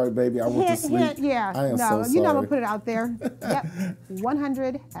so sorry, baby. I went to sleep. Yeah. I am so sorry. I'm gonna put it out there. Yep.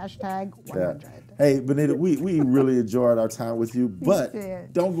 100 #100. Yeah. Hey, Beneita, we really enjoyed our time with you, but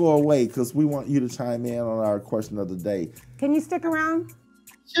don't go away because we want you to chime in on our question of the day. Can you stick around?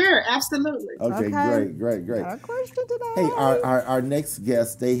 Sure, absolutely. Okay, great. Got a question today. Hey, our next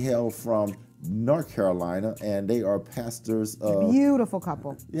guest, they hail from North Carolina, and they are pastors of... Beautiful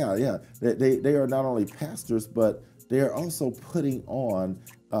couple. Yeah. They are not only pastors, but they are also putting on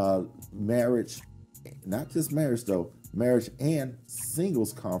marriage, not just marriage though, marriage and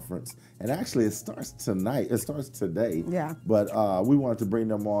singles conference. And actually it starts tonight. It starts today. Yeah. But we wanted to bring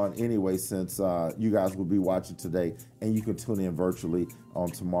them on anyway, since you guys will be watching today, and you can tune in virtually on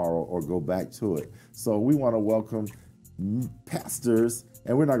tomorrow or go back to it. So we want to welcome pastors,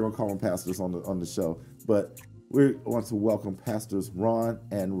 and we're not going to call them pastors on the show, but we want to welcome pastors Ron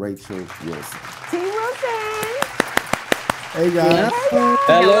and Rachel Wilson. Team Wilson. Hey guys.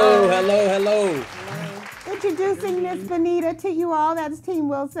 Hello. Introducing Miss Beneita to you all. That's Team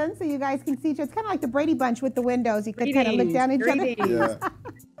Wilson, so you guys can see each other. It's kind of like the Brady Bunch with the windows. You could kind of look down at each other.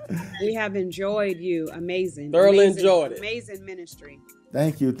 Yeah. We have enjoyed you. Amazing. Thoroughly enjoyed it. Amazing ministry.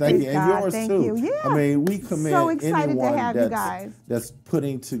 Thank you. Praise And God, yours thank too. you. Yeah. I mean, we commend So excited to anyone have you guys. that's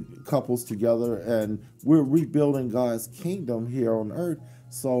putting couples together, and we're rebuilding God's kingdom here on earth.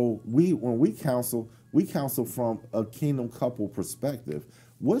 So when we counsel from a kingdom couple perspective.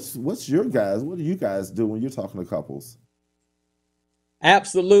 What do you guys do when you're talking to couples?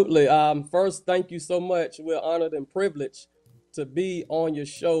 Absolutely. First, thank you so much. We're honored and privileged to be on your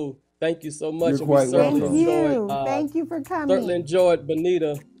show. Thank you so much. You're quite welcome. Thank you for coming. Certainly enjoyed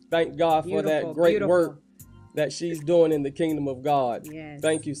Beneita. Thank God for that great work that she's doing in the kingdom of God. Yes.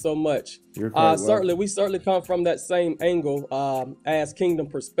 Thank you so much. You're quite welcome. We certainly come from that same angle as kingdom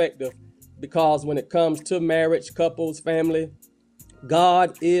perspective, because when it comes to marriage, couples, family,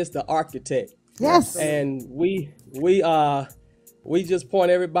 God is the architect. Yes. And we just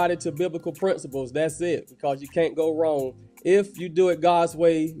point everybody to biblical principles. That's it, because you can't go wrong. If you do it God's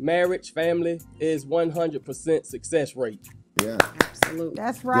way, marriage, family is 100% success rate. Yeah. Absolutely.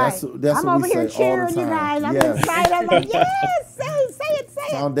 That's right. That's I'm what over we here say all the cheering you time. guys. I'm Yes. excited. I'm like, yes, say it.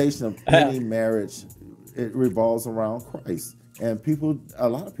 Foundation of any marriage, it revolves around Christ. And a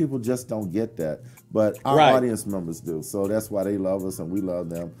lot of people just don't get that. But our audience members do. So that's why they love us and we love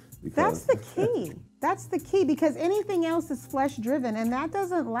them. That's the key. That's the key, because anything else is flesh driven, and that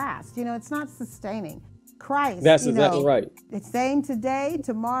doesn't last. It's not sustaining. Christ. That's exactly right. It's same today,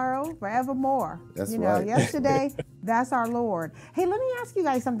 tomorrow, forevermore. That's right. Yesterday, that's our Lord. Hey, let me ask you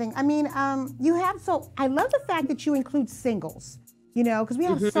guys something. I mean, I love the fact that you include singles. Because we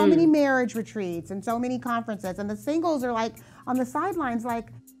have so many marriage retreats and so many conferences, and the singles are like on the sidelines, like,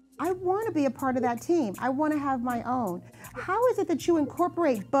 I want to be a part of that team. I want to have my own. How is it that you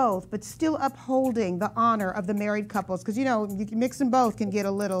incorporate both, but still upholding the honor of the married couples? Because, you can mix them both can get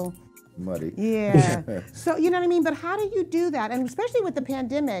a little muddy. Yeah. So, you know what I mean? But how do you do that? And especially with the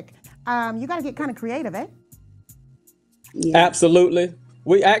pandemic, you got to get kind of creative, eh? Yeah. Absolutely.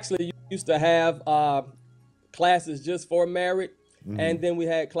 We actually used to have classes just for married, and then we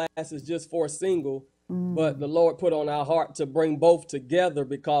had classes just for single. But the Lord put on our heart to bring both together,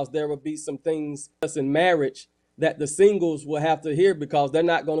 because there will be some things in marriage that the singles will have to hear, because they're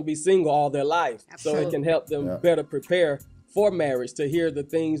not going to be single all their life. Absolutely. So it can help them better prepare for marriage, to hear the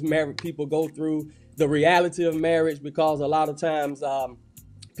things married people go through, the reality of marriage, because a lot of times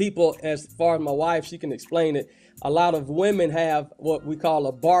people, as far as my wife, she can explain it, a lot of women have what we call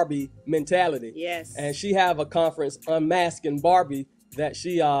a Barbie mentality. Yes. And she have a conference, Unmasking Barbie, that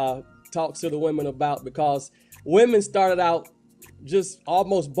she talks to the women about, because women started out just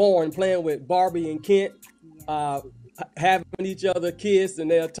almost born playing with Barbie and Kent, having each other kiss,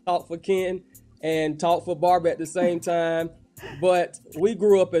 and they'll talk for Ken and talk for Barbie at the same time. But we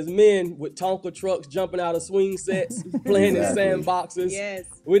grew up as men with Tonka trucks, jumping out of swing sets, playing in sandboxes. Yes.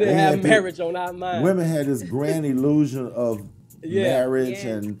 We didn't have marriage on our mind. Women had this grand illusion of marriage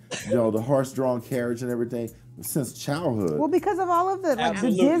and the horse-drawn carriage and everything since childhood. Well, because of all of the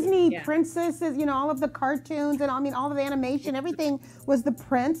Disney princesses, all of the cartoons, and all of the animation, everything was the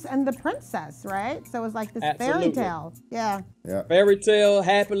prince and the princess, right? So it was like this fairy tale. Yeah. Fairy tale,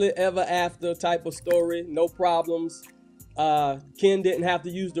 happily ever after type of story, no problems. Ken didn't have to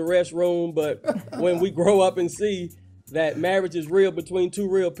use the restroom, but when we grow up and see that marriage is real between two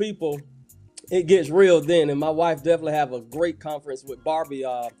real people, it gets real then. And my wife definitely have a great conference with Barbie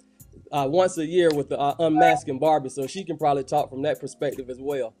once a year with the Unmasking Barbie, so she can probably talk from that perspective as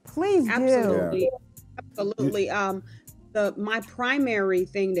well. Please do. Absolutely. Absolutely. My primary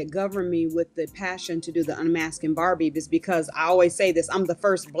thing that governed me with the passion to do the Unmasking Barbie is because I always say this, I'm the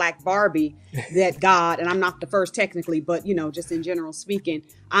first Black Barbie that God, and I'm not the first technically, but just in general speaking,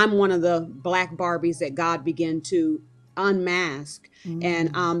 I'm one of the Black Barbies that God began to unmask.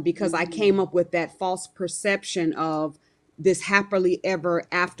 And because I came up with that false perception of this happily ever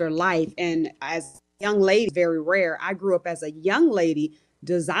after life. And as a young lady, very rare. I grew up as a young lady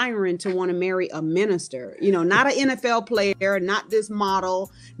desiring to want to marry a minister, not an NFL player, not this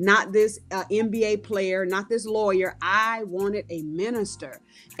model, not this NBA player, not this lawyer. I wanted a minister.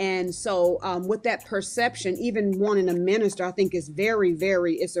 And so with that perception, even wanting a minister, I think is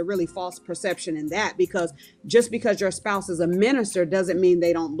it's a really false perception in that, because just because your spouse is a minister doesn't mean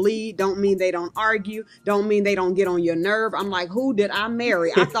they don't bleed, don't mean they don't argue, don't mean they don't get on your nerve. I'm like, who did I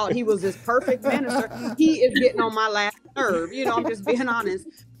marry? I thought he was this perfect minister. He is getting on my last nerve. I'm just being honest.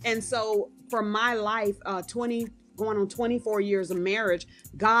 And so for my life, going on 24 years of marriage,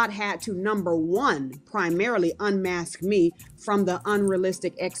 God had to, number one, primarily unmask me from the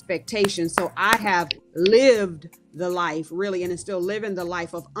unrealistic expectations. So I have lived the life, really, and is still living the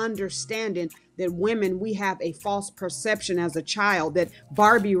life of understanding that women, we have a false perception as a child that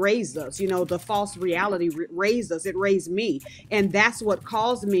Barbie raised us, the false reality raised us. It raised me. And that's what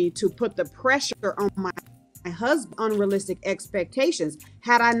caused me to put the pressure on my husband, unrealistic expectations.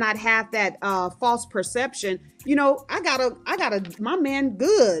 Had I not had that false perception, I got my man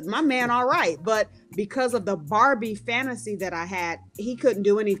good, my man all right. But because of the Barbie fantasy that I had, he couldn't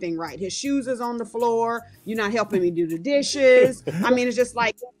do anything right. His shoes is on the floor. You're not helping me do the dishes. I mean, it's just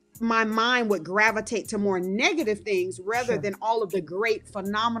like my mind would gravitate to more negative things rather than all of the great,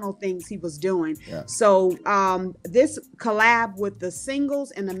 phenomenal things he was doing. Yeah. So this collab with the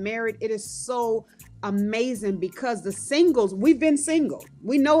singles and the married, it is so amazing, because the singles, we've been single.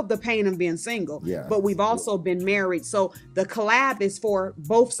 We know the pain of being single, but we've also been married. So the collab is for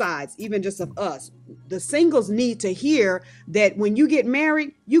both sides, even just of us. The singles need to hear that when you get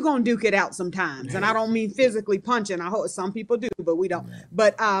married, you're going to duke it out sometimes. And I don't mean physically punching. I hope some people do, but we don't.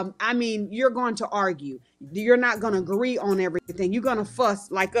 But I mean, you're going to argue. You're not going to agree on everything. You're going to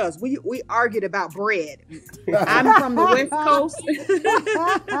fuss like us. We argued about bread. I'm from the West Coast.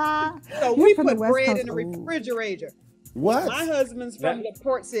 So we put bread in the refrigerator. What? My husband's from the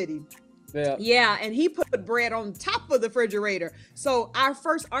Port City. Yeah, and he put bread on top of the refrigerator. So our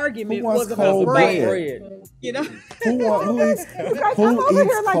first argument was about bread. Who eats I'm over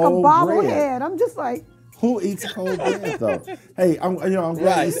here like a bobblehead. I'm just like, who eats cold bread though? Hey, I'm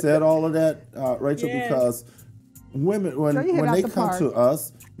glad you said all of that, Rachel, because women, when they come to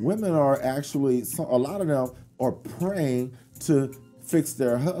us, women are actually, a lot of them are praying to fix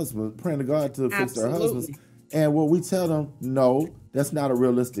their husband, praying to God to fix their husbands. And what we tell them, no, that's not a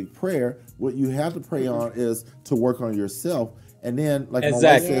realistic prayer. What you have to pray on is to work on yourself. And then, like my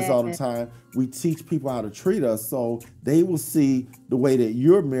wife says all the time, we teach people how to treat us, so they will see the way that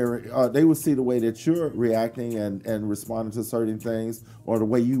you're they will see the way that you're reacting and responding to certain things, or the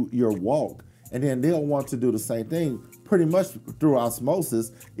way your walk. And then they'll want to do the same thing pretty much through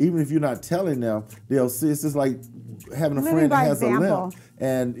osmosis. Even if you're not telling them, they'll see. It's just like having a friend that has a limp,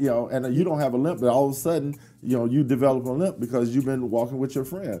 and you don't have a limp, but all of a sudden, you develop a limp because you've been walking with your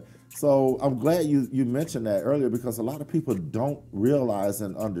friend. So I'm glad you mentioned that earlier, because a lot of people don't realize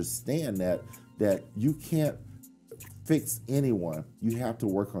and understand that you can't fix anyone. You have to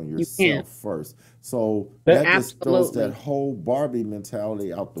work on yourself first. So that just throws that whole Barbie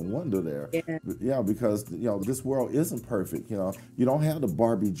mentality out the window there. Yeah, because this world isn't perfect. You don't have the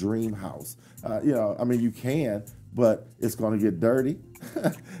Barbie dream house. I mean, you can, but it's going to get dirty.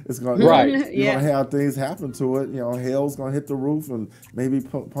 It's going to you're going to have things happen to it. Hell's going to hit the roof and maybe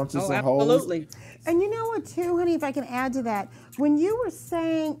punch some holes. Absolutely. And you know what, too, honey, if I can add to that, when you were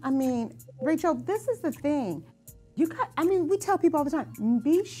saying, I mean, Rachel, this is the thing. We tell people all the time,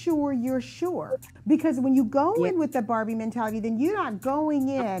 be sure you're sure. Because when you go in with the Barbie mentality, then you're not going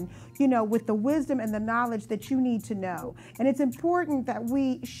in, with the wisdom and the knowledge that you need to know. And it's important that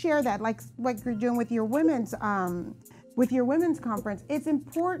we share that, like you're doing with your women's conference. It's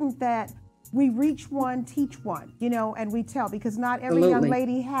important that we reach one, teach one, and we tell, because not every young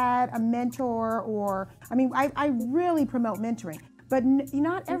lady had a mentor, or, I really promote mentoring. But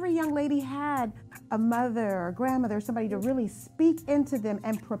not every young lady had a mother or grandmother or somebody to really speak into them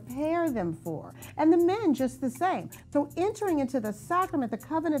and prepare them for. And the men just the same. So entering into the sacrament, the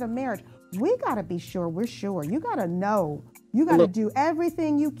covenant of marriage, we got to be sure we're sure. You got to know. You got to do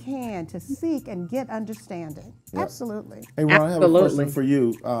everything you can to seek and get understanding. Yep. Absolutely. Hey, Ron, I have a question for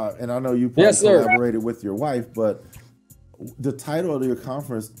you. And I know you probably collaborated with your wife, but the title of your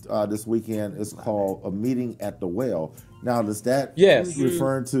conference this weekend is called A Meeting at the Well. Now, does that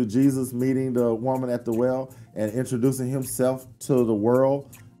referring to Jesus meeting the woman at the well and introducing himself to the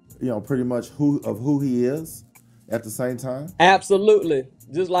world, pretty much who he is at the same time? Absolutely.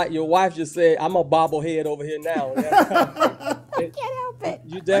 Just like your wife just said, I'm a bobblehead over here now. I can't help it.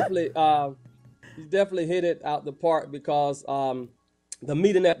 You definitely, definitely hit it out the park because the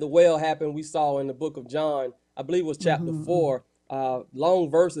meeting at the well happened. We saw in the book of John, I believe it was chapter 4, long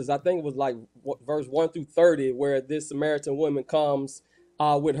verses. I think it was like verse 1 through 30, where this Samaritan woman comes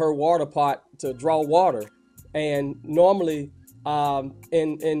with her water pot to draw water. And normally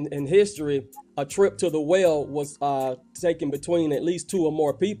in history, a trip to the well was taken between at least 2 or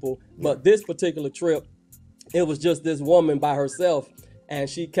more people. But this particular trip, it was just this woman by herself. And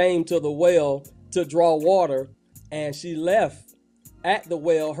she came to the well to draw water, and she left at the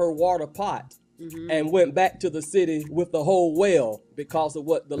well her water pot and went back to the city with the whole well because of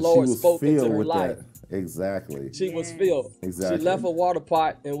what the Lord spoke into her life. Exactly. She was filled. Exactly. She left a water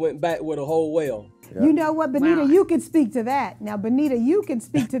pot and went back with a whole well. Yeah. You know what, Beneita, you can speak to that. Now, Beneita, you can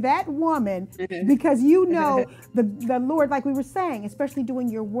speak to that woman because you know the Lord, like we were saying, especially doing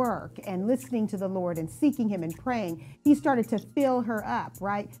your work and listening to the Lord and seeking him and praying, he started to fill her up,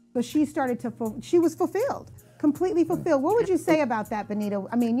 right? So she started to, she was fulfilled, completely fulfilled. What would you say about that, Beneita?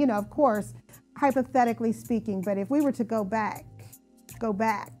 I mean, you know, of course, hypothetically speaking, but if we were to go back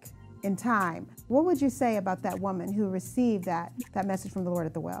in time, what would you say about that woman who received that message from the Lord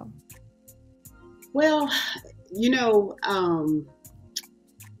at the well? Well, you know,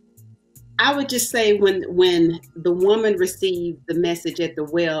 I would just say when the woman received the message at the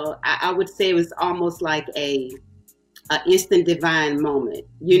well, I would say it was almost like a instant divine moment,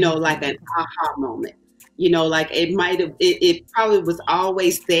 you know, like an aha moment, you know, like it probably was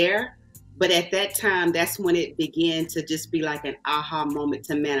always there, but at that time, that's when it began to just be like an aha moment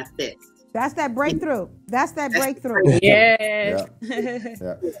to manifest. That's that breakthrough. That's that breakthrough. Yes.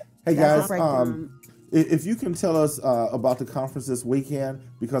 Yeah. Hey guys, if you can tell us about the conference this weekend,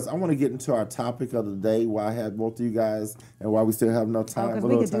 because I want to get into our topic of the day while I have both of you guys and while we still have no time. Because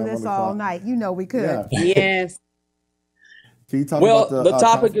we could do this all night. You know we could. Yeah. Yes. Can you talk about the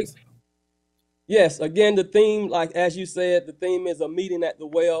topic? conference? Yes. Again, the theme, like as you said, the theme is a meeting at the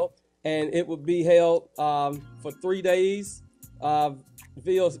well, and it will be held for 3 days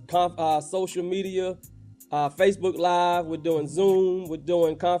via social media, Facebook Live. We're doing Zoom. We're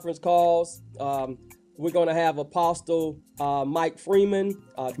doing conference calls. We're going to have Apostle Mike Freeman,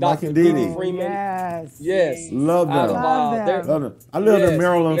 Dr. Didi Freeman. Yes. Love them. Love them. I lived in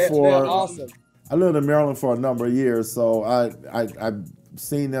Maryland awesome. I lived in Maryland for a number of years, so I've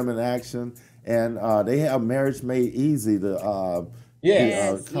seen them in action, and they have Marriage Made Easy, the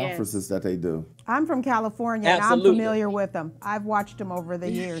conferences that they do. I'm from California, and I'm familiar with them. I've watched them over the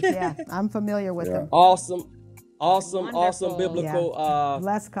years. Yeah, I'm familiar with them. Awesome biblical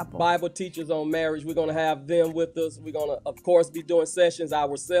blessed couple. Bible teachers on marriage. We're going to have them with us. We're going to, of course, be doing sessions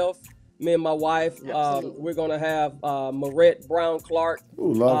ourselves. Me and my wife. We're going to have Marette Brown Clark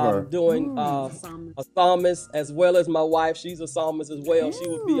doing a psalmist, as well as my wife. She's a psalmist as well. She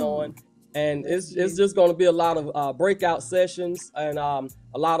will be on. And it's just going to be a lot of breakout sessions and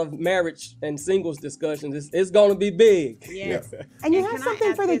a lot of marriage and singles discussions. It's going to be big. Yes. Yeah. And you have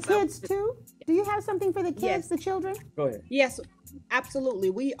something for the kids too? Do you have something for the kids, the children? Go ahead. Yes, absolutely.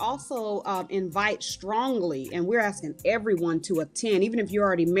 We also invite strongly, and we're asking everyone to attend. Even if you're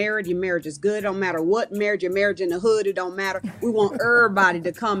already married, your marriage is good. It don't matter what marriage, your marriage in the hood, it don't matter. We want everybody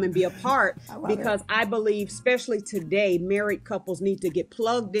to come and be a part because I believe, especially today, married couples need to get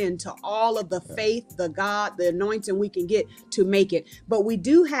plugged into all of the faith, the God, the anointing we can get to make it. But we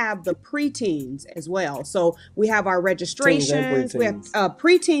do have the preteens as well. So we have our registrations. We have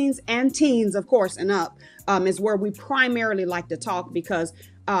preteens and teens, of course, and up. Is where we primarily like to talk because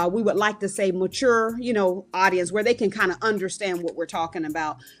we would like to say mature, audience where they can kind of understand what we're talking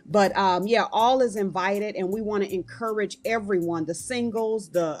about. But all is invited, and we want to encourage everyone, the singles,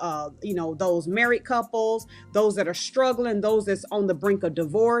 those married couples, those that are struggling, those that's on the brink of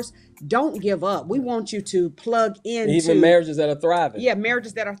divorce. Don't give up. We want you to plug into even marriages that are thriving. Yeah,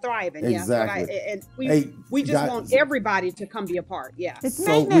 marriages that are thriving. Exactly. We just want everybody to come be a part. Yeah.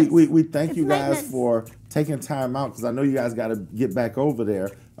 So we thank you guys for taking time out, because I know you guys got to get back over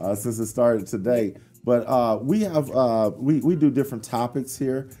there since it started today. But we have we do different topics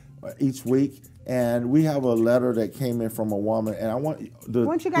here each week, and we have a letter that came in from a woman, and I want you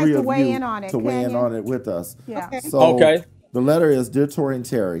guys to weigh in on it with us. Yeah. Okay. So the letter is, Dear Tory and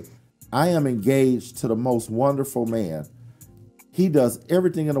Teri, I am engaged to the most wonderful man. He does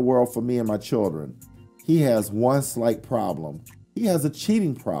everything in the world for me and my children. He has one slight problem. He has a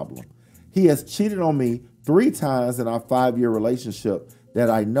cheating problem. He has cheated on me 3 times in our 5-year relationship that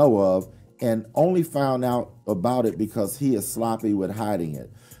I know of, and only found out about it because he is sloppy with hiding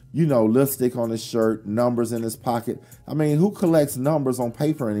it. Lipstick on his shirt, numbers in his pocket. I mean, who collects numbers on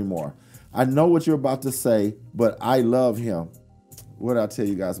paper anymore? I know what you're about to say, but I love him. What did I tell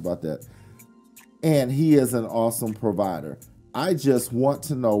you guys about that? and he is an awesome provider. I just want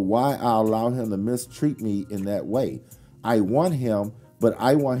to know why I allow him to mistreat me in that way. I want him, but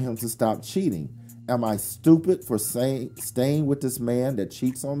I want him to stop cheating. Am I stupid for staying with this man that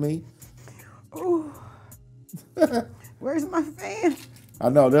cheats on me? Ooh. Where's my fan? I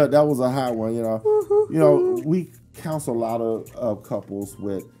know that was a hot one. You know, we counsel a lot of couples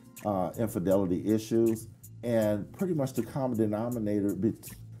with infidelity issues, and pretty much the common denominator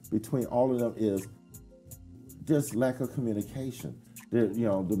between all of them is just lack of communication.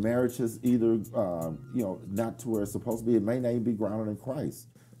 The marriage is either not to where it's supposed to be. It may not even be grounded in Christ.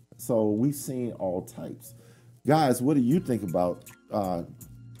 So we've seen all types. Guys, what do you think about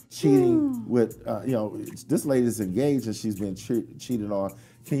cheating with, this lady's engaged and she's been cheated on.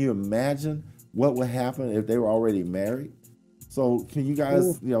 Can you imagine what would happen if they were already married? So can you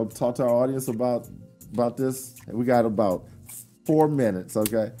guys, talk to our audience about this? We got about 4 minutes,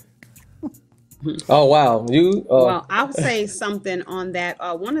 okay? Oh, wow. Well, I'll say something on that.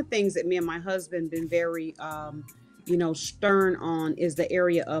 One of the things that me and my husband been very, stern on is the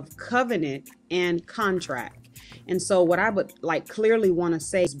area of covenant and contract. And so what I would clearly want to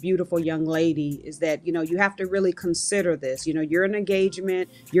say, this beautiful young lady, is that, you have to really consider this. You're in engagement,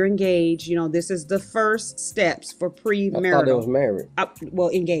 you're engaged, this is the first steps for premarital. I thought they was married. Well,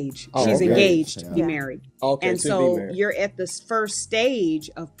 engaged. Oh, She's okay. engaged to be married. Okay, and to so be married. you're at this first stage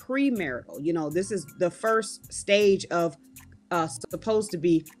of premarital. This is the first stage of supposed to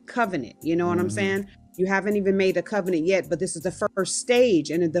be covenant. You know what I'm saying? You haven't even made a covenant yet, but this is the first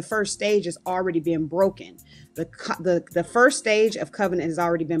stage, and the first stage has already been broken. The first stage of covenant has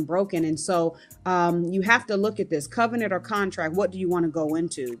already been broken, and so you have to look at this covenant or contract. What do you want to go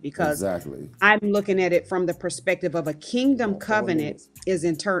into? Because I'm looking at it from the perspective of a kingdom covenant is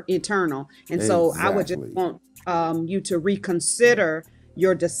eternal, and so I would just want you to reconsider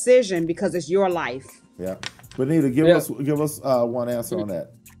your decision because it's your life. Yeah, Beneita, give us one answer on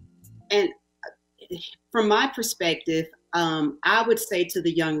that. And from my perspective, I would say to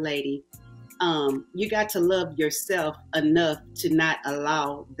the young lady, you got to love yourself enough to not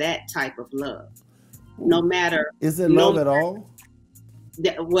allow that type of love. No matter. Is it love at all?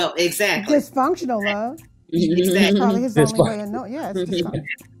 Well, exactly. Dysfunctional love. Exactly. Probably his only way to know. Yeah, it's dysfunctional.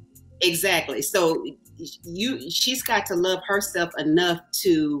 Exactly. So she's got to love herself enough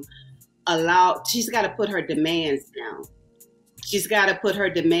to she's got to put her demands down. She's got to put her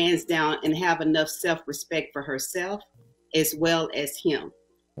demands down and have enough self-respect for herself as well as him.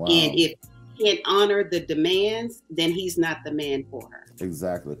 Wow. And if he can't honor the demands, then he's not the man for her.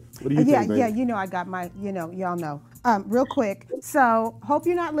 Exactly. What do you think, baby? Yeah, I got my, y'all know. Real quick. So, hope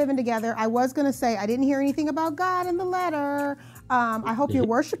you're not living together. I was going to say, I didn't hear anything about God in the letter. I hope you're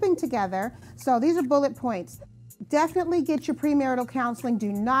worshiping together. So, these are bullet points. Definitely get your premarital counseling.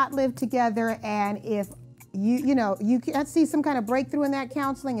 Do not live together. And if you can't see some kind of breakthrough in that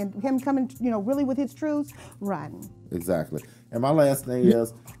counseling and him coming, really with his truths, run. Exactly. And my last thing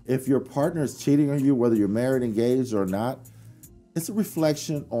is, if your partner is cheating on you, whether you're married, engaged, or not, it's a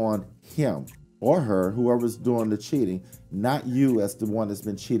reflection on him or her, whoever's doing the cheating, not you as the one that's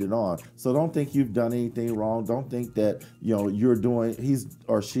been cheated on. So don't think you've done anything wrong. Don't think that, he's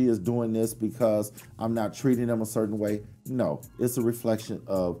or she is doing this because I'm not treating them a certain way. No, it's a reflection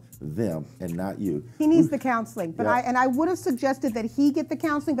of them and not you. He needs the counseling, but I would have suggested that he get the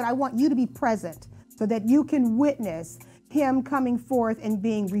counseling, but I want you to be present so that you can witness him coming forth and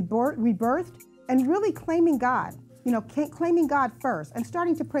being rebirthed and really claiming God. Claiming God first and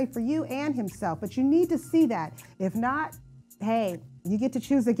starting to pray for you and himself. But you need to see that. If not, hey, you get to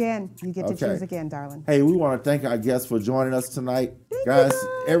choose again. You get to choose again, darling. Hey, we want to thank our guests for joining us tonight. Guys,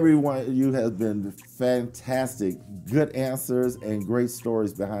 every one of you has been fantastic. Good answers and great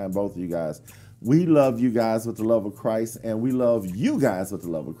stories behind both of you guys. We love you guys with the love of Christ, and we love you guys with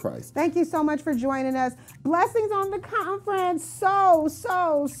the love of Christ. Thank you so much for joining us. Blessings on the conference. So.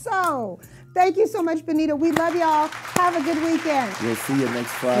 Thank you so much, Beneita. We love y'all. Have a good weekend. We'll see you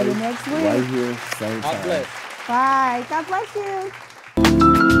next Friday. See you next week. Right here, same time. Bye. God bless you.